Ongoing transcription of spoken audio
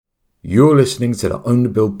You're listening to the Own the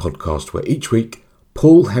Build podcast, where each week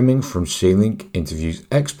Paul Hemming from C-Link interviews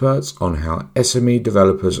experts on how SME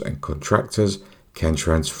developers and contractors can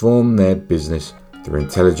transform their business through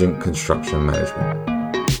intelligent construction management.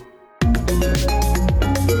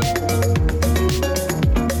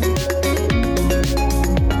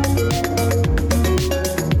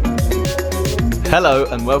 Hello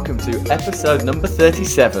and welcome to episode number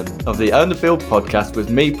 37 of the Own the Build podcast with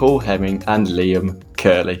me, Paul Hemming, and Liam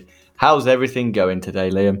Curley. How's everything going today,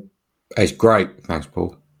 Liam? It's great, thanks,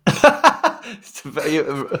 Paul.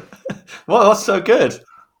 What's so good?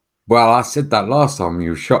 Well, I said that last time, you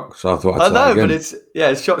were shocked, so I thought I'd I know, again. But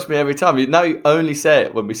it shocks me every time. You only say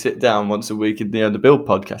it when we sit down once a week in the Own the Build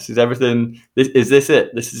podcast. Is this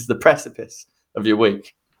it? This is the precipice of your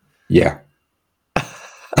week? Yeah.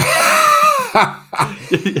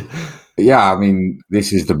 Yeah, I mean,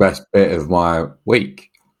 this is the best bit of my week.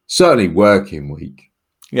 Certainly working week.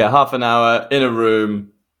 Yeah, half an hour in a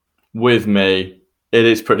room with me. It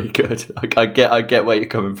is pretty good. I get where you're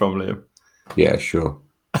coming from, Liam. Yeah, sure.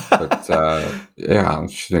 But yeah, I'm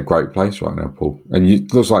just in a great place right now, Paul. And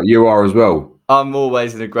it looks like you are as well. I'm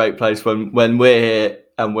always in a great place when we're here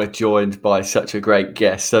and we're joined by such a great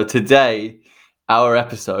guest. So today, our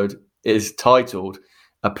episode is titled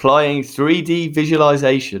Applying 3D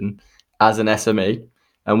Visualization as an SME.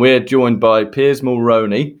 And we're joined by Piers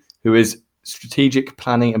Mulroney, who is Strategic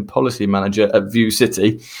Planning and Policy Manager at View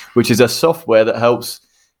City, which is a software that helps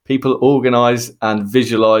people organise and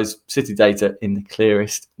visualise city data in the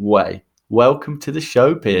clearest way. Welcome to the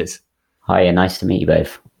show, Piers. Hi, nice to meet you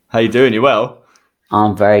both. How you doing? You well?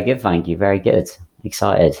 I'm very good, thank you. Very good.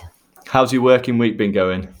 Excited. How's your working week been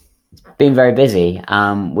going? It's been very busy.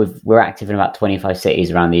 We're active in about 25 cities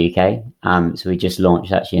around the UK. So we just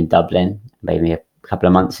launched actually in Dublin, maybe a couple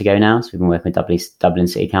of months ago now. So we've been working with Dublin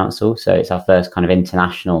City Council. So it's our first kind of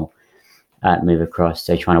international move across.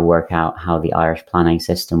 So trying to work out how the Irish planning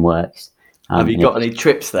system works. Have you got any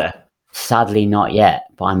trips there? Sadly, not yet,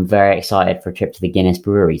 but I'm very excited for a trip to the Guinness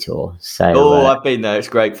Brewery Tour. So, I've been there. It's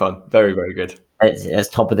great fun. Very, very good. It's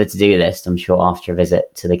top of the to-do list, I'm sure, after a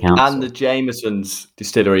visit to the council. And the Jameson's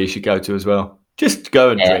distillery you should go to as well. Just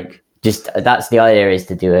go and drink. That's the idea, is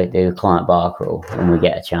to do a client bar crawl when we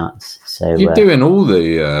get a chance. So you're doing all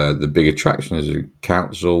the big attractions,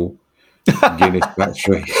 council, Guinness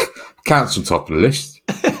factory, council top of the list.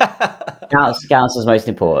 Council's most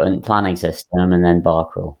important, planning system, and then bar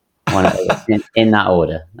crawl. in that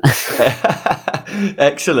order.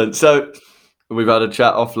 Excellent. So we've had a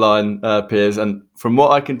chat offline, Piers, and from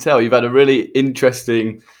what I can tell, you've had a really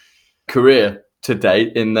interesting career to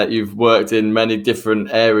date, in that you've worked in many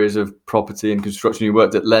different areas of property and construction. You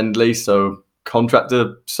worked at Lend-Lease, so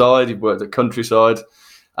contractor side, you've worked at countryside,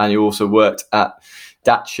 and you also worked at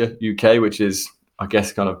Dacia UK, which is, I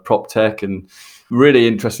guess, kind of prop tech and really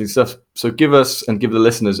interesting stuff. So give us and give the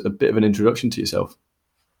listeners a bit of an introduction to yourself.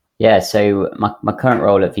 Yeah, so my current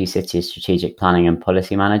role at View City is Strategic Planning and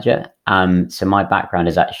Policy Manager. So my background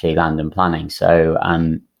is actually land and planning. So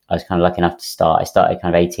I was kind of lucky enough to start. I started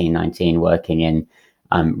kind of 18, 19 working in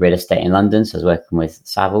real estate in London. So I was working with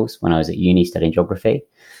Savills when I was at uni studying geography.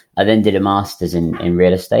 I then did a master's in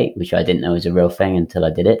real estate, which I didn't know was a real thing until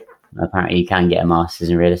I did it. Apparently you can get a master's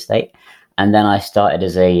in real estate. And then I started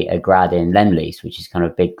as a grad in Lend-Lease, which is kind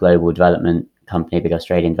of a big global development company, big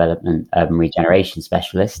Australian development, urban regeneration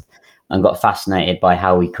specialist, and got fascinated by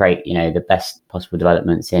how we create, the best possible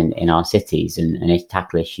developments in our cities and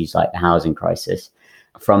tackle issues like the housing crisis.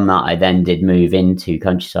 From that, I then did move into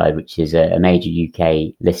Countryside, which is a major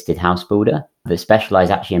UK listed house builder that specialise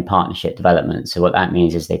actually in partnership development. So what that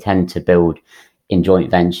means is they tend to build in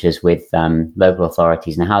joint ventures with local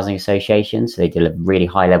authorities and housing associations. So they deliver really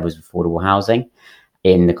high levels of affordable housing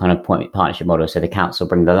in the kind of partnership model. So the council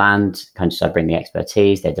bring the land, Countryside bring the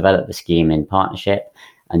expertise, they develop the scheme in partnership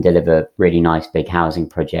and deliver really nice big housing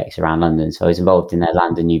projects around London. So I was involved in their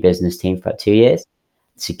land and new business team for about 2 years,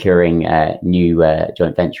 securing new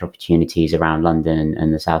joint venture opportunities around London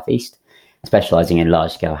and the southeast, specialising in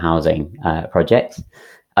large scale housing projects.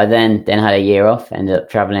 I then had a year off, ended up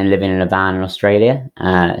travelling, living in a van in Australia. So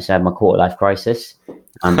I had my quarter life crisis.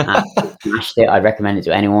 Smashed it. I'd recommend it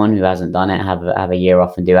to anyone who hasn't done it. Have a year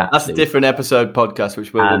off and do it. That's a different episode podcast,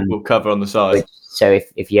 which we'll cover on the side. So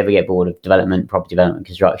if you ever get bored of property development,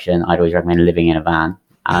 construction, I'd always recommend living in a van.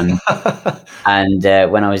 And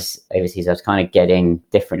when I was overseas, I was kind of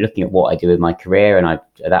looking at what I do with my career. And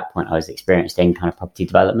at that point, I was experienced in kind of property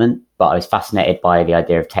development, but I was fascinated by the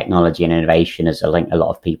idea of technology and innovation, as I think a lot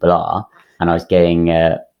of people are. And I was getting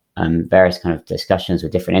various kind of discussions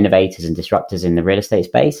with different innovators and disruptors in the real estate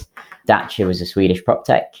space. Dacia was a Swedish prop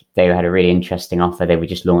tech. They had a really interesting offer. They were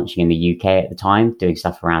just launching in the UK at the time, doing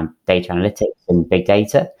stuff around data analytics and big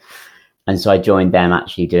data. And so I joined them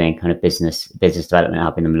actually doing kind of business development,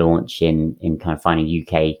 helping them launch in kind of finding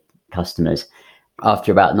UK customers.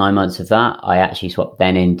 After about 9 months of that, I actually swapped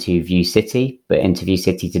then into View City, but into View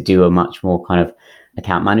City to do a much more kind of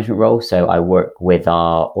account management role. So I work with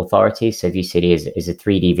our authorities. So View City is a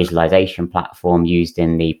 3D visualization platform used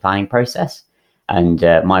in the planning process. And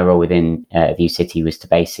my role within View City was to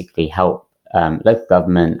basically help local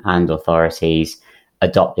government and authorities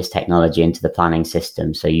adopt this technology into the planning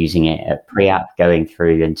system. So using it at pre-app, going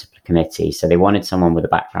through into committee. So they wanted someone with a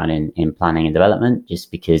background in planning and development,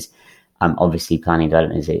 just because obviously planning and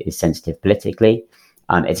development is sensitive politically.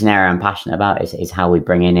 It's an area I'm passionate about, is how we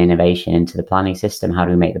bring in innovation into the planning system. How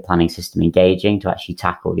do we make the planning system engaging to actually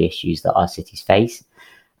tackle the issues that our cities face?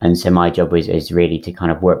 And so my job is really to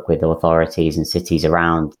kind of work with authorities and cities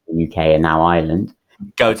around the UK and now Ireland.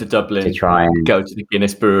 Go to Dublin, to try and go to the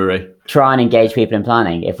Guinness Brewery. Try and engage people in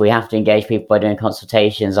planning. If we have to engage people by doing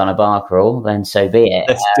consultations on a bar crawl, then so be it.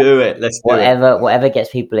 Let's do it. Whatever gets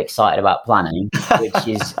people excited about planning, which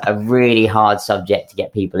is a really hard subject to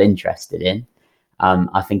get people interested in.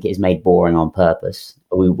 I think it is made boring on purpose.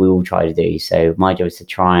 We will try to do. So my job is to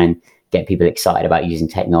try and get people excited about using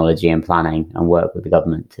technology and planning and work with the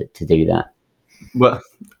government to do that. Well,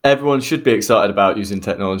 everyone should be excited about using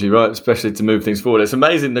technology, right? Especially to move things forward. It's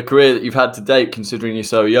amazing the career that you've had to date, considering you're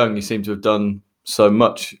so young. You seem to have done so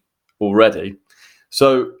much already.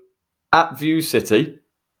 So at View City,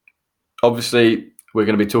 obviously, we're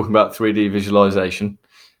going to be talking about 3D visualization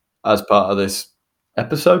as part of this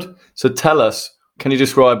episode. So tell us, can you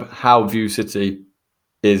describe how View City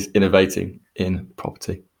is innovating in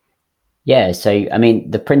property? Yeah, so I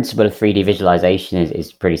mean, the principle of 3D visualization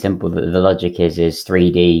is pretty simple. The logic is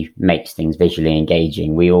 3D makes things visually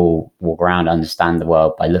engaging. We all walk around, understand the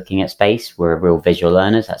world by looking at space. We're real visual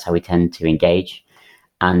learners. That's how we tend to engage.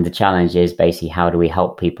 And the challenge is basically, how do we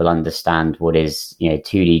help people understand what is,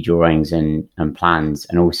 2D drawings and plans,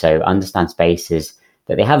 and also understand spaces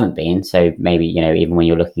that they haven't been. So maybe, even when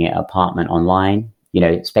you're looking at an apartment online,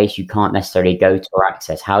 space you can't necessarily go to or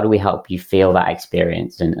access. How do we help you feel that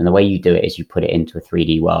experience? And the way you do it is you put it into a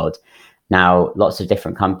 3D world. Now, lots of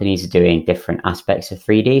different companies are doing different aspects of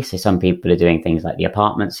 3D. So some people are doing things like the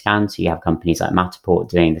apartment scan. So you have companies like Matterport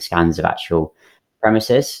doing the scans of actual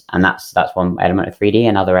premises. And that's one element of 3D.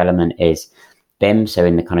 Another element is BIM. So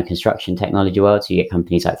in the kind of construction technology world, so you get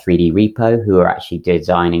companies like 3D Repo who are actually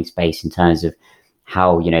designing space in terms of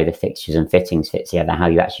how, the fixtures and fittings fit together, how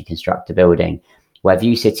you actually construct a building. Where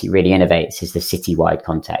View City really innovates is the city-wide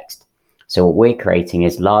context. So what we're creating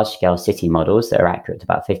is large-scale city models that are accurate to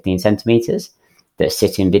about 15 centimeters that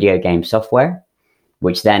sit in video game software,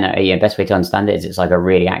 which then, best way to understand it is it's like a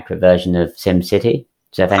really accurate version of SimCity.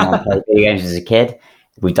 So if anyone played video games as a kid,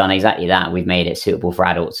 we've done exactly that. We've made it suitable for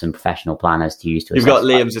adults and professional planners to use. You've got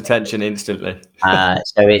Liam's attention instantly.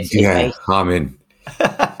 So it's I'm in.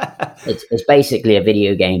 It's basically a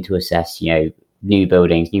video game to assess, new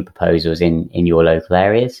buildings, new proposals in your local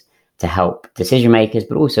areas to help decision makers,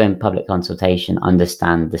 but also in public consultation,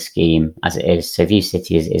 understand the scheme as it is. So View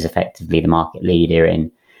City is effectively the market leader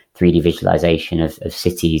in 3D visualization of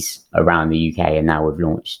cities around the UK, and now we've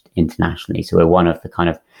launched internationally. So we're one of the kind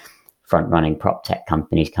of front-running prop tech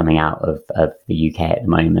companies coming out of the UK at the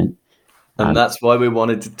moment. And that's why we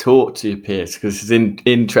wanted to talk to you, Piers, because it's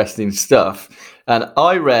interesting stuff. And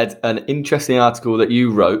I read an interesting article that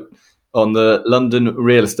you wrote on the London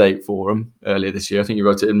Real Estate Forum earlier this year. I think you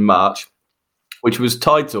wrote it in March, which was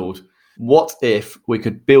titled, "What if we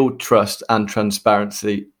could build trust and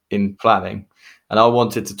transparency in planning?" And I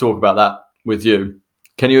wanted to talk about that with you.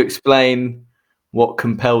 Can you explain what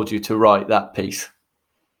compelled you to write that piece?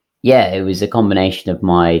 Yeah, it was a combination of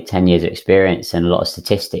my 10 years of experience and a lot of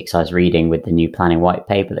statistics I was reading with the new planning white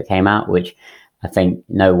paper that came out, which I think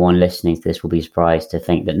no one listening to this will be surprised to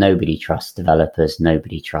think that nobody trusts developers,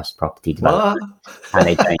 nobody trusts property developers, and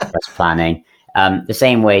they don't trust planning. The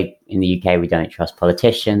same way in the UK, we don't trust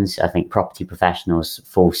politicians. I think property professionals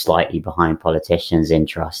fall slightly behind politicians in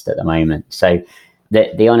trust at the moment. So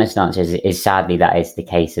the honest answer is sadly that is the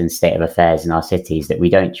case in state of affairs in our cities, that we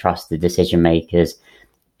don't trust the decision makers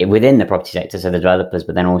within the property sector, so the developers,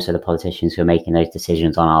 but then also the politicians who are making those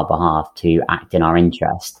decisions on our behalf to act in our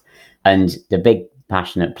interest. And the big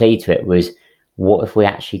passionate plea to it was, what if we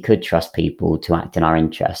actually could trust people to act in our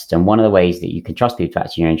interest? And one of the ways that you can trust people to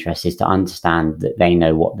act in your interest is to understand that they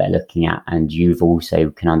know what they're looking at, and you've also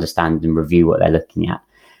can understand and review what they're looking at.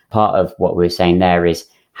 Part of what we're saying there is,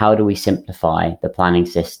 how do we simplify the planning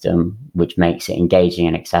system, which makes it engaging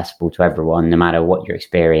and accessible to everyone, no matter what your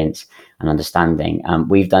experience and understanding.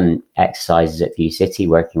 We've done exercises at View City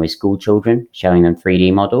working with school children, showing them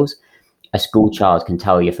 3D models. A school child can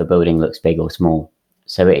tell you if a building looks big or small.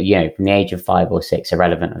 So, from the age of 5 or 6,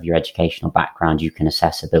 irrelevant of your educational background, you can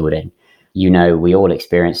assess a building. We all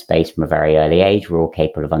experience space from a very early age. We're all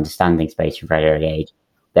capable of understanding space from a very early age.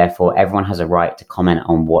 Therefore, everyone has a right to comment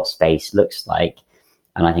on what space looks like.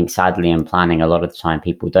 And I think sadly in planning, a lot of the time,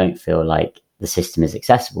 people don't feel like the system is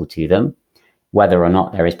accessible to them, whether or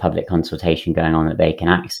not there is public consultation going on that they can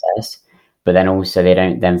access. But then also they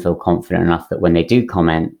don't then feel confident enough that when they do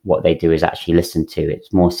comment, what they do is actually listen to.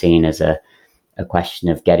 It's more seen as a question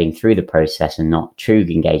of getting through the process and not true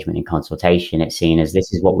engagement in consultation. It's seen as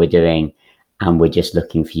this is what we're doing and we're just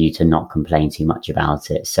looking for you to not complain too much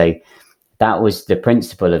about it. So that was the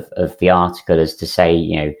principle of the article, is to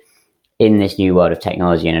say, in this new world of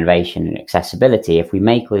technology and innovation and accessibility, if we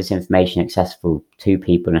make all this information accessible to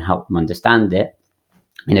people and help them understand it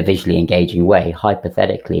in a visually engaging way,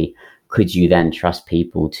 hypothetically, could you then trust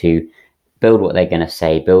people to build what they're going to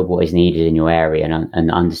say, build what is needed in your area,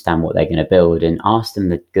 and understand what they're going to build, and ask them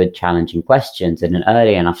the good, challenging questions at an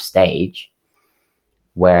early enough stage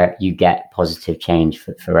where you get positive change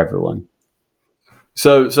for everyone?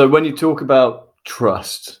 So when you talk about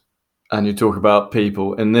trust and you talk about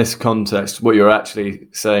people in this context, what you're actually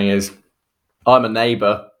saying is, I'm a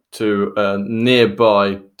neighbour to a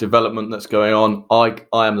nearby development that's going on.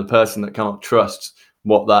 I am the person that cannot trust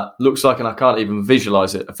what that looks like, and I can't even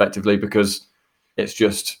visualize it effectively because it's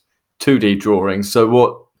just 2D drawings. So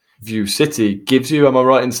what View City gives you, am I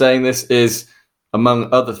right in saying this, is,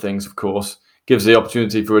 among other things, of course, gives the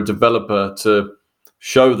opportunity for a developer to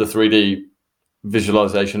show the 3D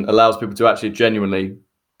visualization, allows people to actually genuinely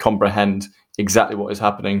comprehend exactly what is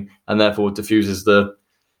happening, and therefore diffuses the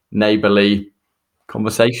neighborly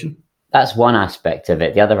conversation. That's one aspect of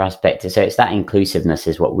it. The other aspect is, so it's that inclusiveness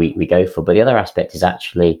is what we go for. But the other aspect is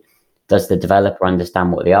actually, does the developer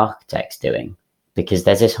understand what the architect's doing? Because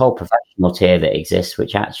there's this whole professional tier that exists,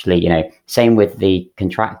 which actually, same with the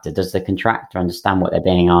contractor. Does the contractor understand what they're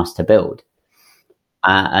being asked to build?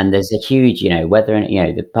 And there's a huge, whether,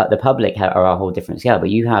 the public are a whole different scale, but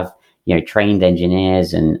you have, trained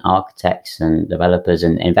engineers and architects and developers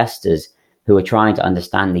and investors who are trying to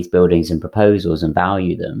understand these buildings and proposals and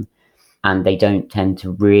value them. And they don't tend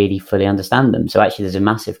to really fully understand them. So actually, there's a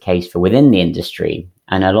massive case for within the industry,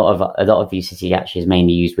 and a lot of View City actually is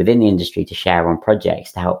mainly used within the industry to share on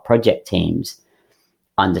projects, to help project teams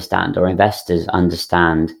understand, or investors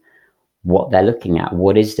understand, what they're looking at.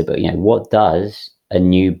 What is what does a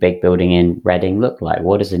new big building in Reading look like?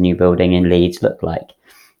 What does a new building in Leeds look like?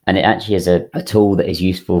 And it actually is a tool that is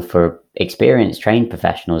useful for experienced, trained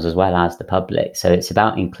professionals as well as the public. So it's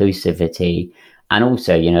about inclusivity. And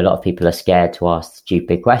also, a lot of people are scared to ask the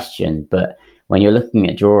stupid question. But when you're looking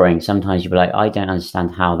at drawing, sometimes you'll be like, I don't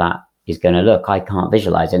understand how that is going to look. I can't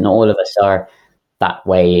visualize it. Not all of us are that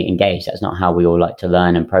way engaged. That's not how we all like to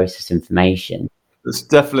learn and process information. It's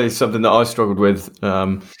definitely something that I struggled with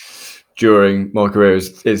during my career,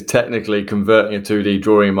 is technically converting a 2D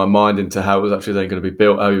drawing in my mind into how it was actually then going to be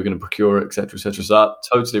built, how you're going to procure it, etc., etc. So that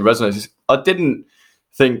totally resonates. I didn't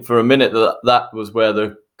think for a minute that was where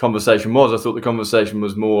the conversation was. I thought the conversation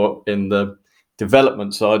was more in the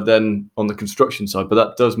development side than on the construction side, but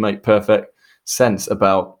that does make perfect sense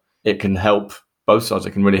about it can help both sides.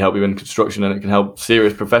 It can really help you in construction, and it can help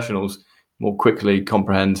serious professionals more quickly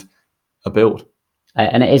comprehend a build.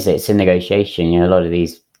 And it's a negotiation. A lot of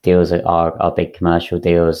these deals are big commercial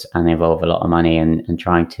deals, and they involve a lot of money and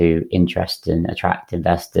trying to interest and attract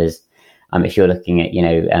investors. If you're looking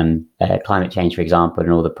at, climate change, for example,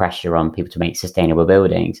 and all the pressure on people to make sustainable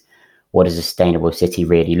buildings, what does a sustainable city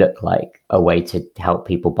really look like? A way to help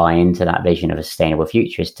people buy into that vision of a sustainable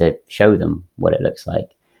future is to show them what it looks like.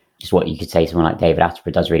 Just what you could say someone like David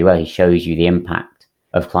Attenborough does really well. He shows you the impact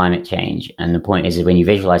of climate change. And the point is when you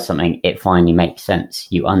visualize something, it finally makes sense.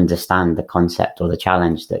 You understand the concept or the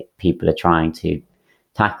challenge that people are trying to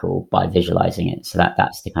tackle by visualizing it. So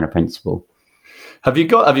that's the kind of principle. Have you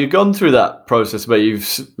gone through that process where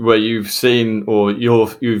you've seen or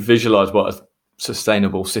you've visualized what a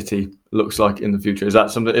sustainable city looks like in the future? Is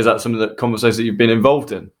that something that conversations that you've been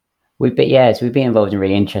involved in? We've been involved in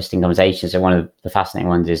really interesting conversations. So one of the fascinating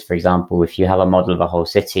ones is, for example, if you have a model of a whole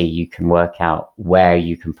city, you can work out where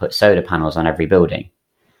you can put solar panels on every building.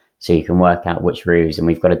 So you can work out which roofs, and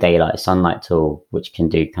we've got a daylight sunlight tool, which can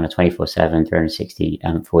do kind of 24/7,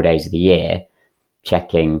 364 days of the year,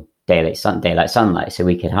 checking daylight sunlight. So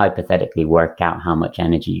we could hypothetically work out how much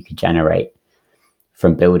energy you could generate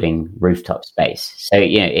from building rooftop space. So,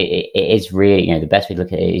 it is really, the best way to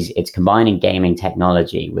look at it is it's combining gaming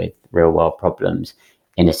technology with real world problems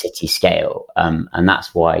in a city scale. And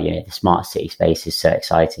that's why, the smart city space is so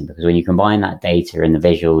exciting, because when you combine that data and the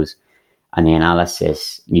visuals and the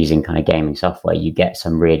analysis using kind of gaming software, you get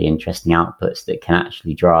some really interesting outputs that can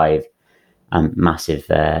actually drive massive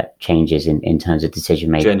changes in terms of decision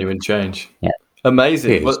making. Genuine change. Yeah.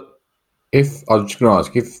 Amazing. If I was just going to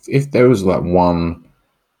ask, if there was like one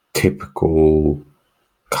typical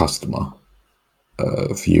customer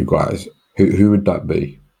for you guys, who would that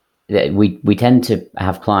be? We tend to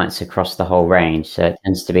have clients across the whole range. So it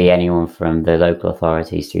tends to be anyone from the local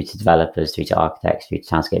authorities through to developers, through to architects, through to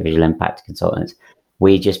townscape visual impact consultants.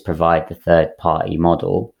 We just provide the third party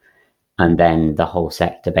model, and then the whole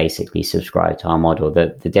sector basically subscribe to our model. The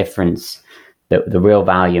difference, the real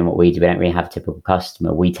value in what we do, we don't really have a typical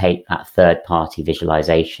customer. We take that third party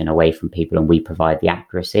visualization away from people and we provide the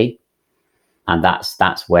accuracy. And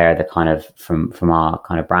that's where the kind of from our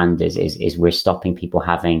kind of brand is we're stopping people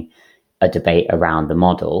having a debate around the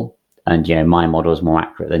model, and my model is more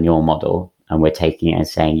accurate than your model, and we're taking it and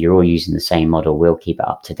saying you're all using the same model, we'll keep it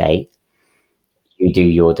up to date. You do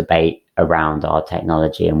your debate around our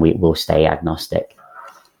technology and we will stay agnostic.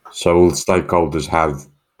 So all stakeholders have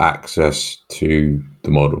access to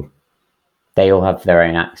the model? They all have their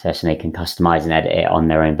own access and they can customize and edit it on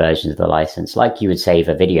their own versions of the license. Like you would save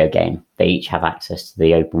a video game, they each have access to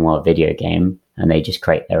the open world video game and they just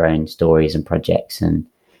create their own stories and projects. And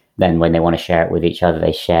then when they want to share it with each other,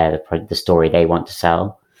 they share the story they want to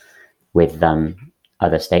sell with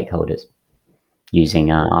other stakeholders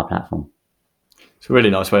using our platform. It's a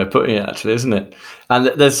really nice way of putting it, actually, isn't it? And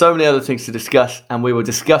there's so many other things to discuss, and we will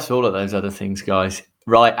discuss all of those other things, guys,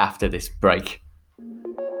 right after this break.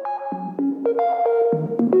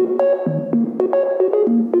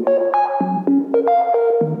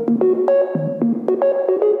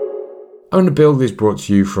 Own a Build is brought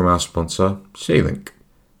to you from our sponsor, C-Link,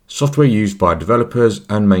 software used by developers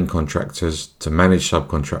and main contractors to manage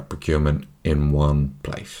subcontract procurement in one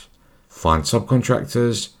place. Find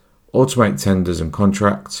subcontractors, automate tenders and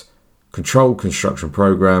contracts, control construction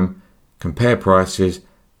program, compare prices,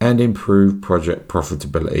 and improve project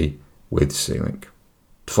profitability with C-Link.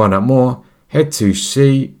 To find out more, head to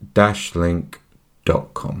c-link.com.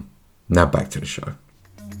 Now back to the show.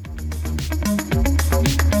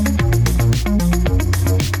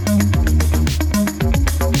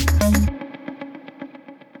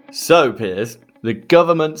 So, Piers, the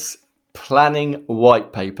government's planning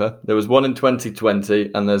white paper, there was one in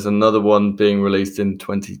 2020 and there's another one being released in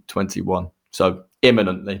 2021. So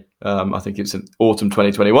imminently, I think it's in autumn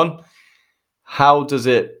 2021. How does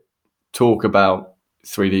it talk about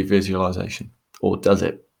 3D visualization, or does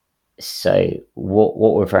it? So what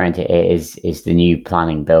we're referring to is the new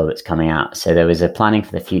planning bill that's coming out. So there was a planning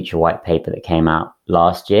for the future white paper that came out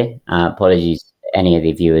last year. Apologies to any of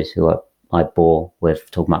the viewers who I bore with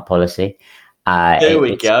talking about policy. Here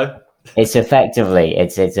we go. It's effectively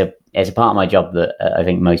it's a part of my job that I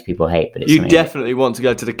think most people hate. But it's you definitely want to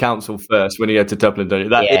go to the council first when you go to Dublin, don't you?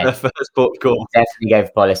 That is the first port call. Definitely go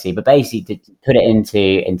for policy. But basically, to put it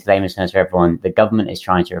into layman's terms for everyone, the government is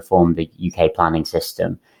trying to reform the UK planning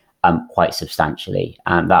system quite substantially,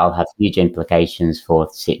 and that'll have huge implications for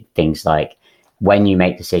things like when you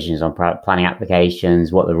make decisions on planning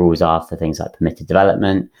applications, what the rules are for things like permitted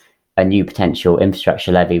development, a new potential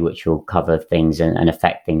infrastructure levy, which will cover things and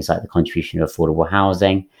affect things like the contribution of affordable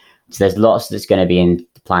housing. So there's lots that's going to be in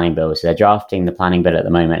the planning bill. So they're drafting the planning bill at the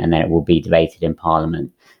moment, and then it will be debated in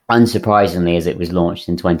Parliament. Unsurprisingly, as it was launched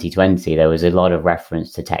in 2020, there was a lot of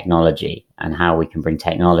reference to technology and how we can bring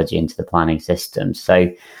technology into the planning system. So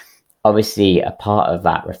obviously, a part of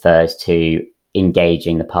that refers to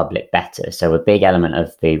engaging the public better. So a big element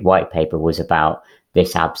of the white paper was about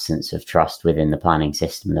this absence of trust within the planning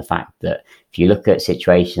system. The fact that if you look at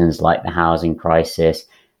situations like the housing crisis,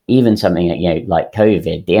 even something that, like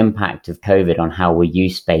COVID, the impact of COVID on how we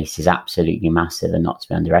use space is absolutely massive and not to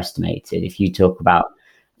be underestimated. If you talk about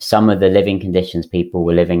some of the living conditions people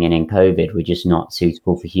were living in COVID were just not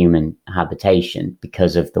suitable for human habitation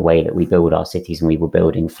because of the way that we build our cities, and we were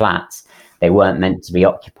building flats. They weren't meant to be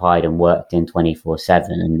occupied and worked in 24/7,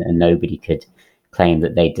 and nobody could claim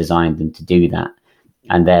that they designed them to do that.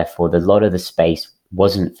 And therefore, a lot of the space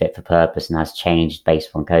wasn't fit for purpose and has changed based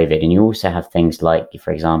on COVID. And you also have things like,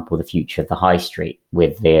 for example, the future of the high street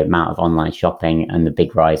with the amount of online shopping and the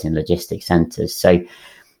big rise in logistics centres. So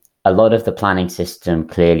a lot of the planning system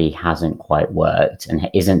clearly hasn't quite worked and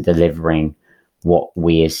isn't delivering what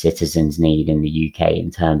we as citizens need in the UK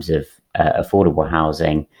in terms of affordable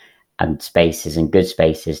housing and spaces and good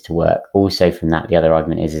spaces to work. Also from that, the other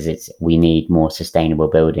argument is we need more sustainable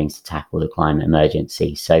buildings to tackle the climate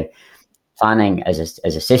emergency. So planning as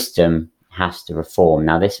a system has to reform.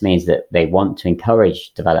 Now, this means that they want to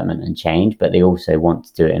encourage development and change, but they also want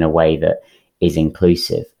to do it in a way that is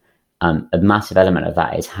inclusive. A massive element of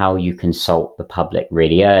that is how you consult the public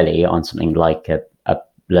really early on something like a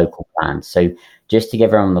local plan. So just to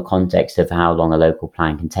give everyone the context of how long a local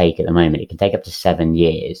plan can take at the moment, it can take up to 7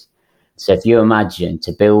 years. So if you imagine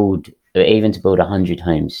to build 100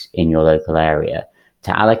 homes in your local area,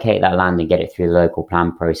 to allocate that land and get it through the local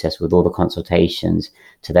plan process with all the consultations,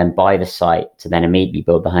 to then buy the site, to then immediately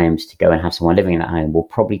build the homes, to go and have someone living in that home, will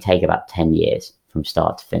probably take about 10 years from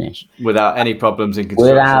start to finish. Without any problems in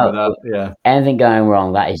construction, without anything going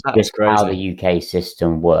wrong. That's just crazy. How the UK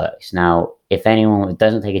system works. Now, if anyone, it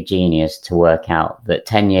doesn't take a genius to work out that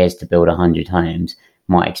 10 years to build 100 homes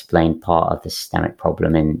might explain part of the systemic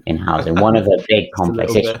problem in housing. One of the big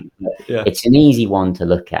complex issues, it's an easy one to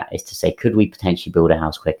look at, is to say, could we potentially build a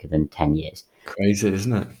house quicker than 10 years? Crazy,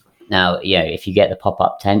 isn't it? Now, if you get the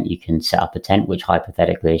pop-up tent, you can set up a tent, which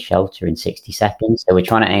hypothetically is shelter in 60 seconds. So we're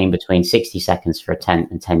trying to aim between 60 seconds for a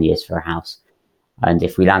tent and 10 years for a house. And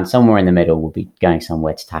if we land somewhere in the middle, we'll be going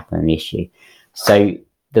somewhere to tackle the issue. So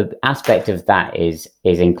the aspect of that is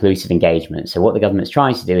inclusive engagement. So what the government's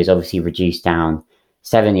trying to do is obviously reduce down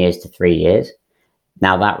 7 years to 3 years.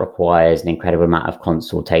 Now that requires an incredible amount of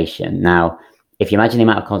consultation. Now, if you imagine the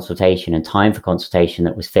amount of consultation and time for consultation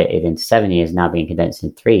that was fitted into 7 years now being condensed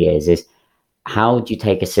in 3 years, is how do you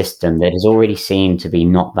take a system that is already seen to be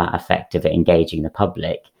not that effective at engaging the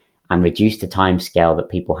public and reduce the time scale that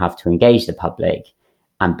people have to engage the public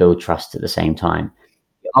and build trust at the same time?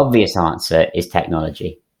 The obvious answer is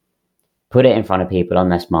technology. Put it in front of people on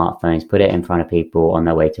their smartphones, put it in front of people on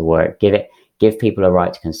their way to work, give people a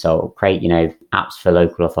right to consult, create, apps for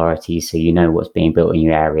local authorities so you know what's being built in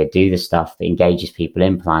your area, do the stuff that engages people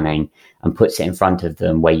in planning and puts it in front of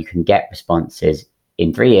them where you can get responses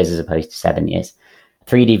in 3 years as opposed to 7 years.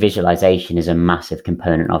 3D visualization is a massive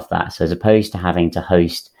component of that. So as opposed to having to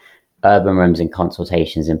host urban rooms and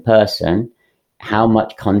consultations in person, how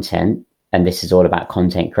much content, and this is all about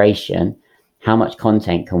content creation, how much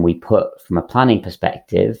content can we put from a planning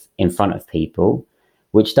perspective in front of people?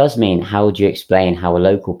 Which does mean, how would you explain how a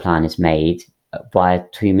local plan is made via a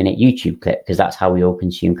 2-minute YouTube clip? Because that's how we all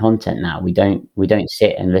consume content now. We don't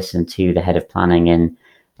sit and listen to the head of planning in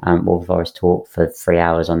Wolf Forest talk for 3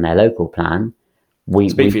 hours on their local plan. We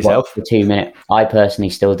Speak for yourself. The 2-minute. I personally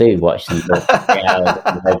still do watch them for 3 hours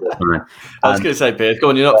on the local plan. I was going to say, Piers, go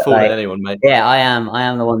on, you're not fooling anyone, mate. Yeah, I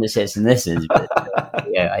am the one that sits and listens. But,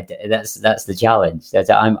 that's the challenge.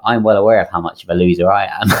 I'm well aware of how much of a loser I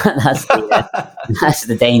am. That's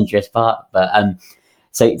the dangerous part. But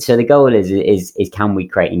so the goal is can we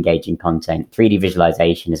create engaging content? 3D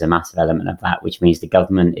visualization is a massive element of that, which means the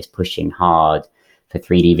government is pushing hard for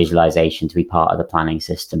 3D visualization to be part of the planning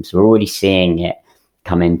system. So we're already seeing it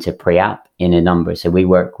come into pre-app in a number. So we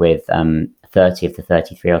work with 30 of the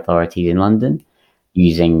 33 authorities in London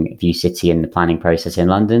using View City in the planning process in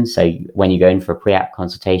London. So when you go in for a pre-app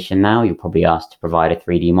consultation now, you're probably asked to provide a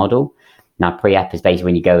 3D model. Now, pre-app is basically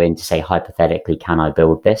when you go in to say, hypothetically, can I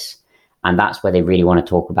build this? And that's where they really want to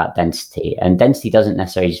talk about density. And density doesn't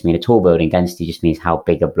necessarily just mean a tall building. Density just means how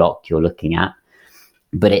big a block you're looking at.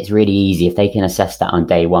 But it's really easy. If they can assess that on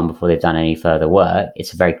day one before they've done any further work,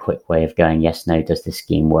 it's a very quick way of going, yes, no, does this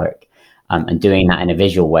scheme work? And doing that in a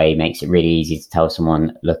visual way makes it really easy to tell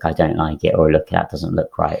someone, look, I don't like it, or look, that doesn't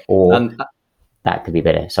look right, or that could be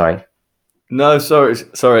better. Sorry. No, sorry.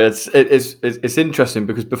 It's interesting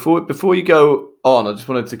because before you go on, I just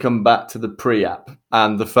wanted to come back to the pre-app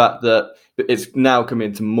and the fact that it's now coming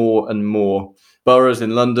into more and more boroughs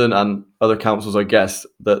in London and other councils, I guess,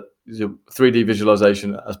 that 3D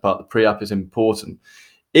visualization as part of the pre-app is important.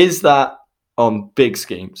 Is that on big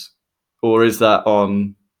schemes, or is that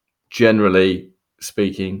on, generally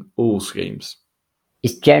speaking, all schemes?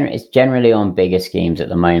 It's generally on bigger schemes at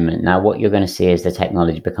the moment. Now, what you're going to see as the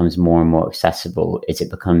technology becomes more and more accessible is it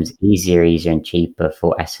becomes easier and cheaper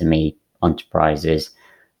for SME enterprises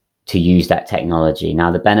to use that technology. Now,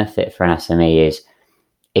 the benefit for an SME is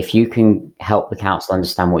if you can help the council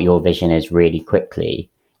understand what your vision is really quickly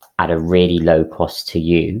at a really low cost to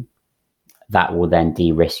you, that will then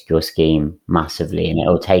de-risk your scheme massively, and it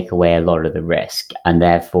will take away a lot of the risk. And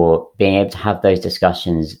therefore, being able to have those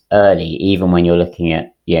discussions early, even when you're looking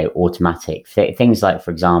at automatic things like,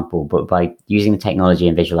 for example, but by using the technology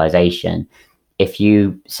and visualization, if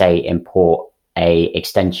you say import a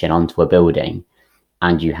extension onto a building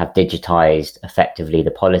and you have digitized effectively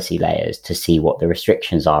the policy layers to see what the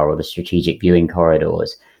restrictions are or the strategic viewing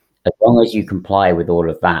corridors, As long as you comply with all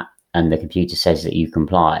of that and the computer says that you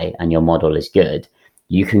comply and your model is good,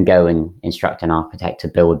 you can go and instruct an architect to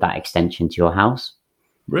build that extension to your house.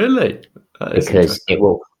 Really? Because it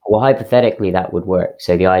will, well, hypothetically that would work.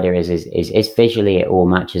 So the idea is visually it all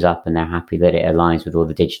matches up and they're happy that it aligns with all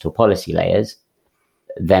the digital policy layers.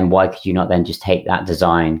 Then why could you not then just take that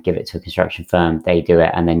design, give it to a construction firm, they do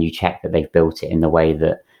it, and then you check that they've built it in the way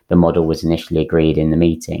that the model was initially agreed in the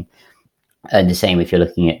meeting. And the same if you're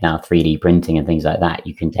looking at now 3D printing and things like that,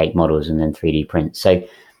 you can take models and then 3D print. So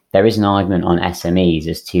there is an argument on SMEs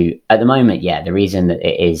as to, at the moment, yeah, the reason that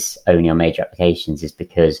it is only on major applications is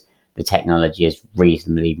because the technology is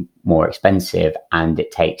reasonably more expensive and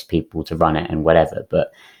it takes people to run it and whatever.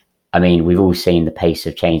 But I mean, we've all seen the pace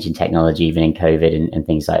of change in technology, even in COVID and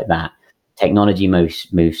things like that. Technology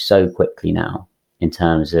moves so quickly now in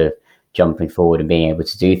terms of jumping forward and being able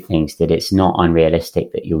to do things that it's not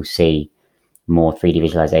unrealistic that you'll see more 3D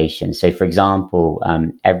visualization. So, for example,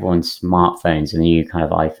 everyone's smartphones and the new kind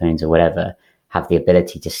of iPhones or whatever have the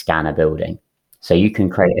ability to scan a building. So you can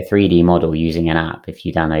create a 3D model using an app. If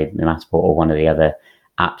you download the Matterport or one of the other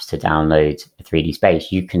apps to download a 3D space,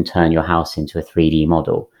 you can turn your house into a 3D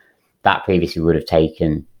model. That previously would have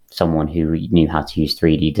taken someone who knew how to use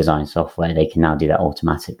 3D design software. They can now do that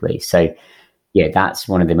automatically. So yeah, that's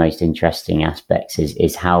one of the most interesting aspects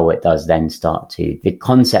is how it does then start to, the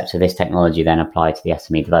concepts of this technology then apply to the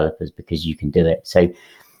SME developers because you can do it. So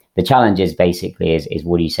the challenge is basically is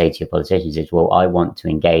what do you say to your politicians is, well, I want to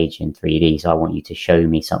engage in 3D, so I want you to show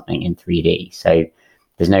me something in 3D. So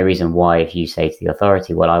there's no reason why if you say to the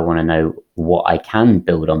authority, well, I want to know what I can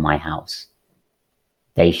build on my house,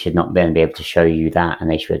 they should not then be able to show you that,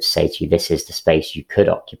 and they should be able to say to you, this is the space you could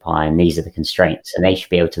occupy and these are the constraints, and they should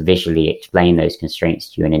be able to visually explain those constraints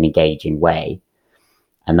to you in an engaging way.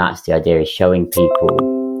 And that's the idea, is showing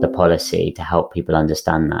people the policy to help people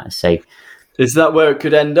understand that. So is that where it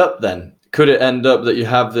could end up then? Could it end up that you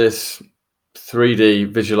have this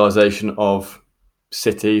 3D visualization of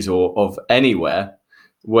cities or of anywhere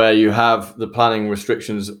where you have the planning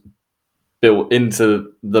restrictions built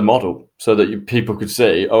into the model so that people could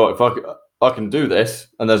see, oh, if I can do this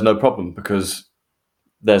and there's no problem because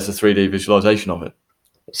there's a 3D visualization of it?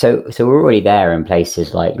 So we're already there in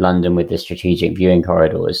places like London with the strategic viewing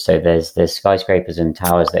corridors. So there's skyscrapers and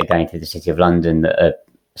towers that are going through the city of London that are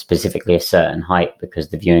specifically a certain height because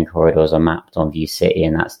the viewing corridors are mapped on View City,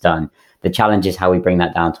 and that's done. The challenge is how we bring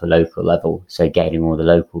that down to a local level, so getting all the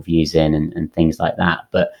local views in and things like that.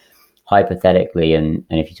 But hypothetically, and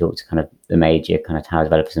if you talk to kind of the major kind of tower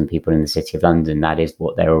developers and people in the city of London, that is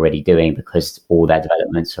what they're already doing because all their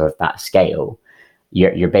developments are of that scale.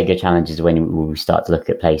 Your bigger challenge is when we start to look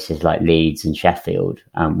at places like Leeds and Sheffield,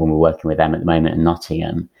 when we're working with them at the moment, and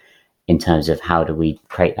Nottingham, in terms of how do we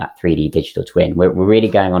create that 3D digital twin. We're really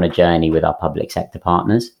going on a journey with our public sector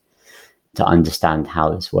partners to understand how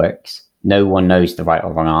this works. No one knows the right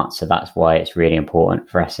or wrong answer. That's why it's really important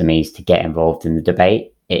for SMEs to get involved in the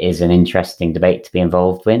debate. It is an interesting debate to be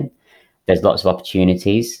involved in. There's lots of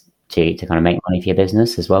opportunities to kind of make money for your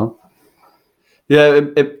business as well. Yeah,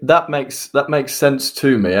 that makes sense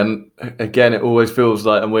to me. And again, it always feels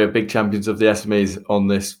like, and we're big champions of the SMEs on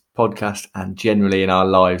this podcast and generally in our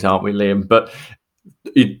lives, aren't we, Liam? But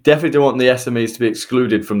you definitely don't want the SMEs to be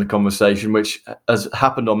excluded from the conversation, which has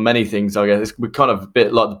happened on many things, I guess. We're kind of a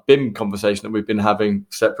bit like the BIM conversation that we've been having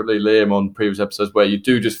separately, Liam, on previous episodes, where you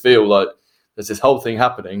do just feel like there's this whole thing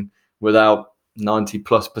happening without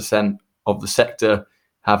 90+% of the sector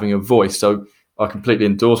having a voice. So I completely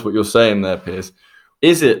endorse what you're saying there, Piers.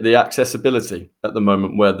 Is it the accessibility at the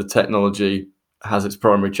moment where the technology has its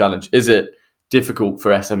primary challenge? Is it difficult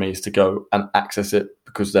for SMEs to go and access it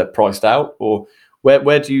because they're priced out? Or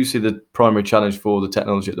where do you see the primary challenge for the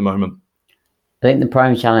technology at the moment? I think the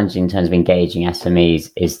primary challenge in terms of engaging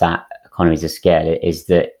SMEs is that economies of scale, is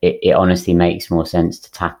that it honestly makes more sense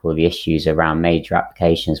to tackle the issues around major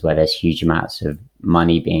applications where there's huge amounts of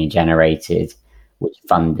money being generated which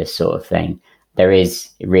fund this sort of thing. There is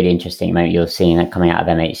a really interesting moment you're seeing that coming out of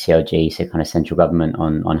MHCLG, so kind of central government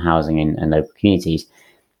on housing and local communities.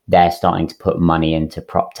 They're starting to put money into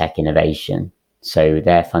prop tech innovation. So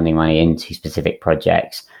they're funding money into specific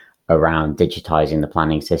projects around digitizing the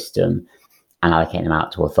planning system and allocating them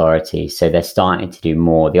out to authorities. So they're starting to do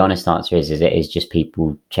more. The honest answer is it is just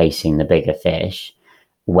people chasing the bigger fish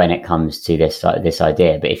when it comes to this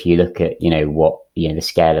idea. But if you look at, the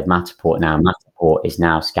scale of Matterport now, Matterport is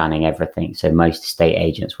now scanning everything. So most estate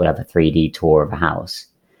agents will have a 3D tour of a house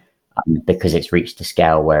because it's reached a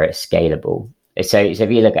scale where it's scalable. So if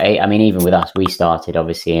you look at it, I mean, even with us, we started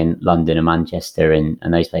obviously in London and Manchester and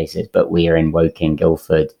those places, but we are in Woking,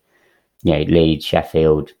 Guildford, Leeds,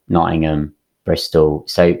 Sheffield, Nottingham, Bristol.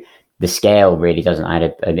 So the scale really doesn't. I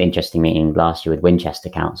had an interesting meeting last year with Winchester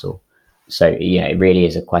Council. So it really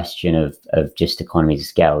is a question of just economies of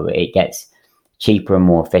scale. It gets cheaper and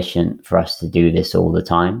more efficient for us to do this all the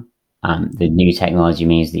time. The new technology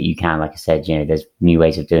means that you can, like I said, there's new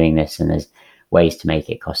ways of doing this, and there's ways to make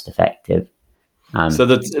it cost effective. So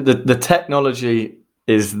the technology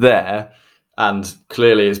is there, and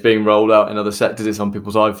clearly it's being rolled out in other sectors. It's on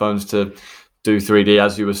people's iPhones to do 3D,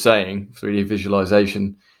 as you were saying, 3D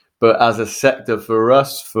visualization. But as a sector for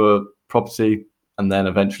us, for property and then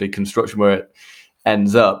eventually construction, where it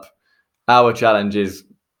ends up, our challenge is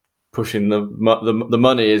pushing the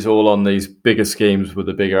money is all on these bigger schemes with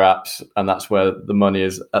the bigger apps, and that's where the money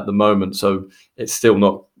is at the moment. So it's still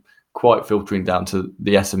not quite filtering down to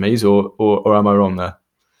the SMEs, or am I wrong there?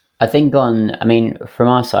 I think from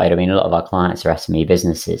our side, a lot of our clients are SME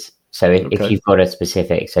businesses. So if you've got a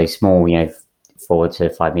specific, so small, 4 to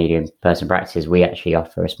 5 medium person practices, we actually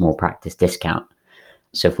offer a small practice discount.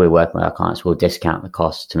 So if we're working with our clients, we'll discount the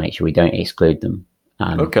cost to make sure we don't exclude them.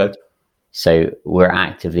 So we're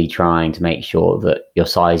actively trying to make sure that your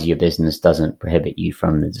size of your business doesn't prohibit you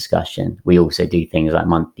from the discussion. We also do things like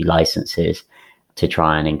monthly licenses to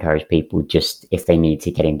try and encourage people, just if they need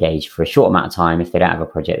to get engaged for a short amount of time, if they don't have a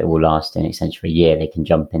project that will last in essentially a year, they can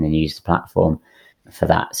jump in and use the platform for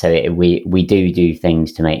that. So we do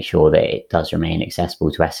things to make sure that it does remain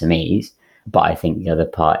accessible to SMEs. But I think the other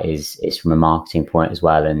part is from a marketing point as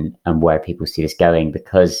well, and where people see this going,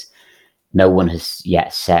 because no one has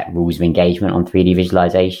yet set rules of engagement on 3D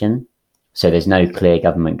visualization. So there's no clear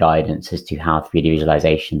government guidance as to how 3D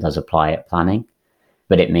visualization does apply at planning.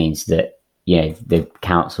 But it means that, the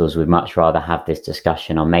councils would much rather have this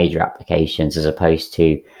discussion on major applications as opposed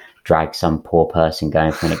to drag some poor person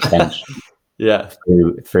going for an extension.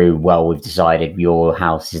 Through, well, we've decided your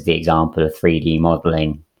house is the example of 3D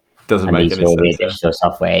modeling. Doesn't make any sense. The additional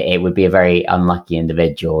software. It would be a very unlucky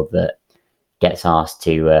individual that gets asked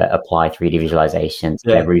to apply 3D visualization to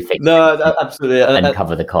their roof absolutely, and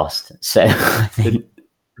cover the cost. So I think,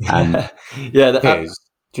 I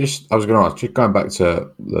was going to ask, just going back to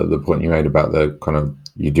the point you made about the kind of,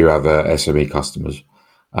 you do have SME customers.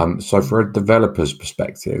 So for a developer's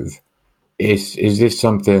perspective, is this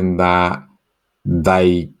something that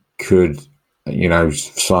they could,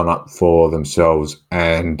 sign up for themselves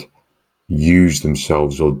and use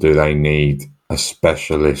themselves, or do they need a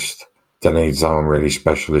specialist? Do they need someone really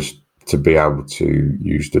specialist to be able to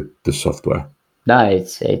use the software? No,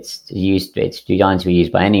 it's designed to be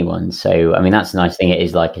used by anyone. So, that's the nice thing. It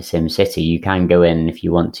is like a Sim City. You can go in if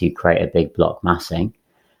you want to create a big block massing,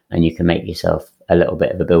 and you can make yourself a little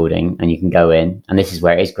bit of a building, and you can go in. And this is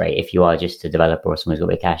where it is great. If you are just a developer or someone who's got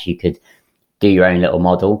a bit of cash, you could do your own little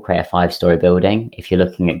model, create a 5-story building. If you're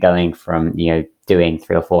looking at going from, doing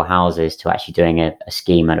 3 or 4 houses to actually doing a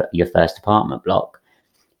scheme at your first apartment block,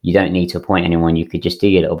 you don't need to appoint anyone. You could just do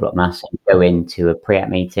your little block mass and go into a pre-app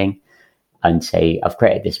meeting and say, I've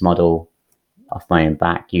created this model off my own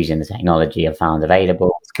back using the technology I've found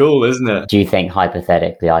available. It's cool, isn't it? Do you think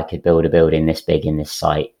hypothetically I could build a building this big in this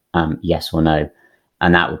site? Yes or no?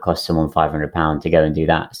 And that would cost someone £500 to go and do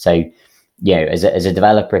that. So, as a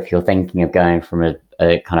developer, if you're thinking of going from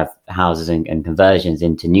a kind of houses and conversions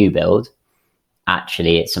into new build,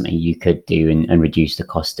 actually it's something you could do and reduce the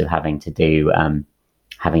cost of having to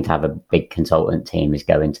have a big consultant team, is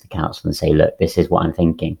go into the council and say, look, this is what I'm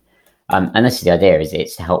thinking. And this is the idea, is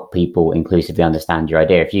it's to help people inclusively understand your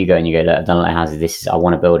idea. If you go and you go, look, I've done a lot of houses, I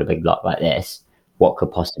want to build a big block like this, what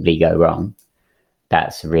could possibly go wrong?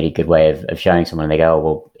 That's a really good way of showing someone. They go, oh,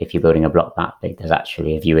 well, if you're building a block that big, there's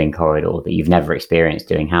actually a viewing corridor that you've never experienced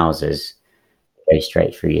doing houses, go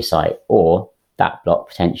straight through your site. Or that block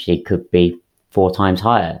potentially could be 4 times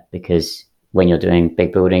higher, because when you're doing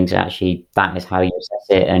big buildings, actually that is how you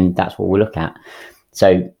assess it, and that's what we'll look at.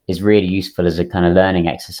 So it's really useful as a kind of learning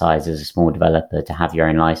exercise as a small developer to have your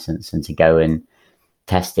own license and to go and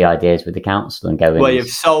test the ideas with the council and go in. Well, you've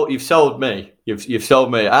sold me. You've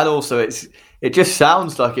sold me, and also it just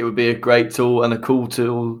sounds like it would be a great tool and a cool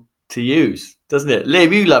tool to use, doesn't it?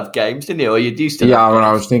 Liam, you love games, didn't you? Or you used to? Yeah,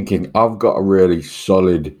 I was thinking I've got a really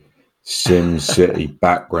solid Sim City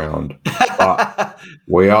background, but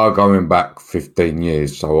we are going back 15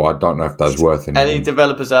 years, so I don't know if that's worth anything. Any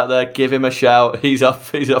developers out there, give him a shout. He's up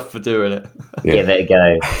for doing it. Yeah. Give it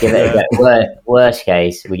a go. Worst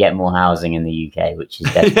case, we get more housing in the UK, which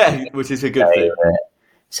is definitely which is a good thing.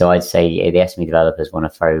 So I'd say the SME developers want to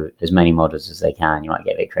throw as many models as they can. You might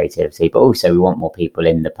get a bit of creativity, but also we want more people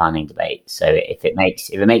in the planning debate. So if it makes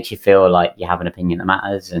you feel like you have an opinion that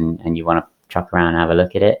matters and you want to chuck around and have a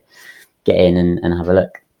look at it, get in and have a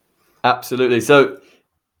look. Absolutely. So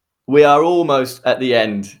we are almost at the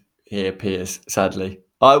end here, Piers, sadly.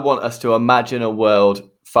 I want us to imagine a world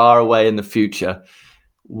far away in the future.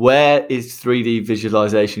 Where is 3D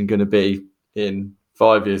visualization going to be in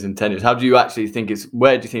 5 years and 10 years? How do you actually think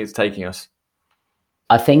where do you think it's taking us?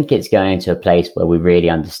 I think it's going to a place where we really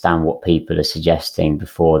understand what people are suggesting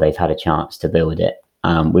before they've had a chance to build it.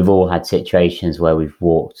 We've all had situations where we've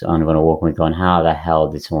walked on a walk and we've gone, how the hell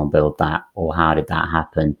did someone build that? Or how did that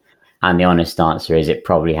happen? And the honest answer is it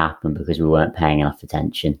probably happened because we weren't paying enough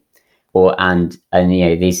attention. And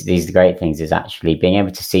these are the great things, is actually being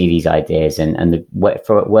able to see these ideas, and the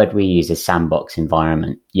word we use is sandbox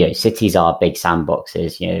environment. Cities are big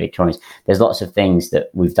sandboxes. Victorians, there's lots of things that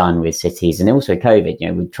we've done with cities, and also COVID.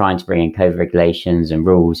 We're trying to bring in COVID regulations and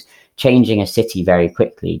rules. Changing a city very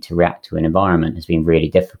quickly to react to an environment has been really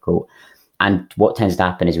difficult. And what tends to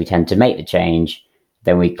happen is we tend to make the change,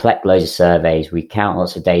 then we collect loads of surveys, we count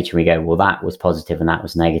lots of data, and we go, well, that was positive and that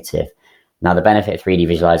was negative. Now, the benefit of 3D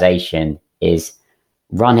visualization is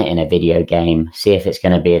run it in a video game, see if it's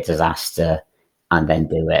going to be a disaster, and then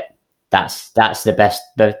do it. That's the best.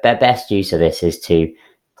 The best use of this is to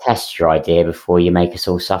test your idea before you make us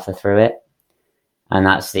all suffer through it. And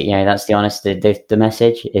that's the honest, the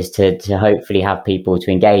message is to hopefully have people to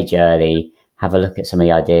engage early, have a look at some of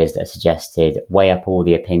the ideas that are suggested, weigh up all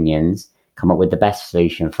the opinions, come up with the best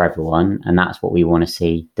solution for everyone, and that's what we want to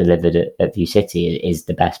see delivered at View City, is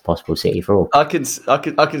the best possible city for all. I can see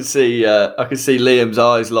Liam's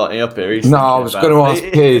eyes lighting up here. No, I was going to ask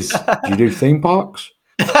Piers, do you do theme parks?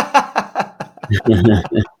 I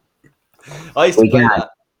used to play that.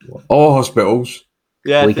 Or hospitals.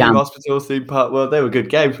 Yeah, hospitals, theme park. Well, they were good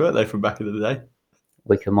games, weren't they, from back in the day?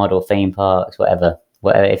 We can model theme parks, whatever.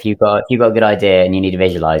 If you've got a good idea and you need to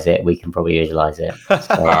visualize it, we can probably visualize it.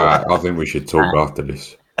 So, I think we should talk after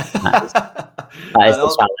this. That is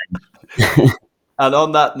the challenge. And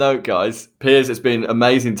on that note, guys, Piers, it's been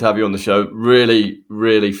amazing to have you on the show. Really,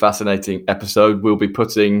 really fascinating episode. We'll be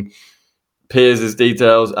putting Piers'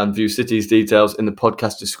 details and View City's details in the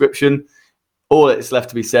podcast description. All that's left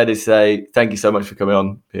to be said is say thank you so much for coming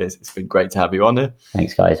on, Piers. It's been great to have you on here.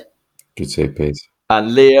 Thanks, guys. Good to see you, Piers.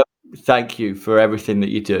 And Liam, thank you for everything that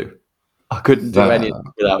you do. I couldn't do anything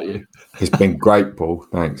without you. It's been great, Paul.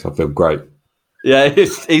 Thanks. I feel great. Yeah,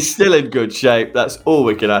 he's still in good shape. That's all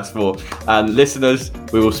we can ask for. And listeners,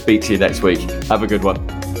 we will speak to you next week. Have a good one.